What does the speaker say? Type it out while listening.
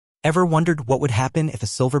Ever wondered what would happen if a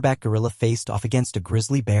silverback gorilla faced off against a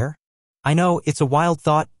grizzly bear? I know, it's a wild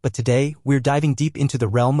thought, but today, we're diving deep into the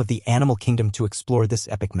realm of the animal kingdom to explore this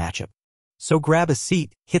epic matchup. So grab a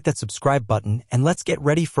seat, hit that subscribe button, and let's get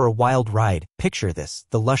ready for a wild ride. Picture this,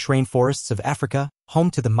 the lush rainforests of Africa,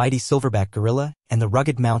 home to the mighty silverback gorilla, and the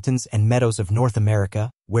rugged mountains and meadows of North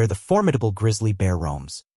America, where the formidable grizzly bear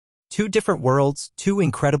roams. Two different worlds, two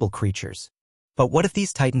incredible creatures. But what if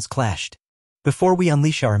these titans clashed? Before we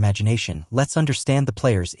unleash our imagination, let's understand the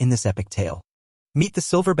players in this epic tale. Meet the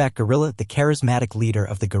silverback gorilla, the charismatic leader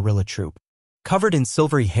of the gorilla troop. Covered in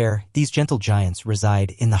silvery hair, these gentle giants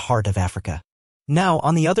reside in the heart of Africa. Now,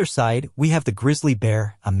 on the other side, we have the grizzly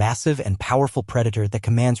bear, a massive and powerful predator that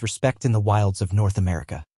commands respect in the wilds of North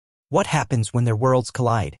America. What happens when their worlds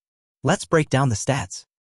collide? Let's break down the stats.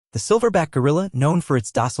 The silverback gorilla, known for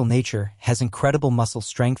its docile nature, has incredible muscle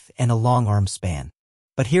strength and a long arm span.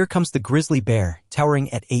 But here comes the grizzly bear,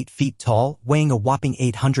 towering at 8 feet tall, weighing a whopping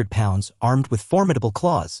 800 pounds, armed with formidable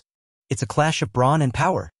claws. It's a clash of brawn and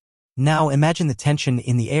power. Now imagine the tension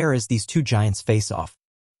in the air as these two giants face off.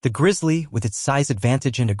 The grizzly, with its size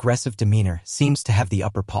advantage and aggressive demeanor, seems to have the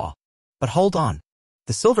upper paw. But hold on.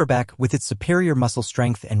 The silverback, with its superior muscle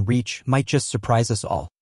strength and reach, might just surprise us all.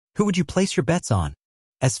 Who would you place your bets on?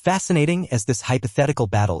 As fascinating as this hypothetical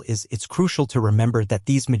battle is, it's crucial to remember that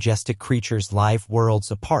these majestic creatures lie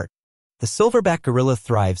worlds apart. The silverback gorilla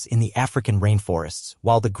thrives in the African rainforests,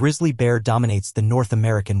 while the grizzly bear dominates the North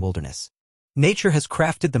American wilderness. Nature has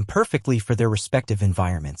crafted them perfectly for their respective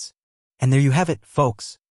environments. And there you have it,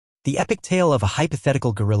 folks. The epic tale of a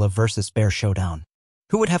hypothetical gorilla versus bear showdown.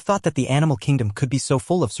 Who would have thought that the animal kingdom could be so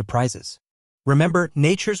full of surprises? Remember,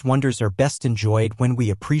 nature's wonders are best enjoyed when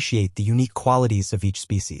we appreciate the unique qualities of each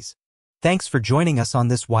species. Thanks for joining us on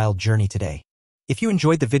this wild journey today. If you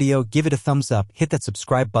enjoyed the video, give it a thumbs up, hit that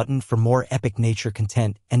subscribe button for more epic nature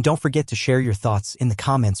content, and don't forget to share your thoughts in the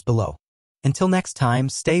comments below. Until next time,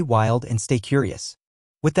 stay wild and stay curious.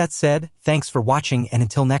 With that said, thanks for watching, and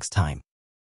until next time.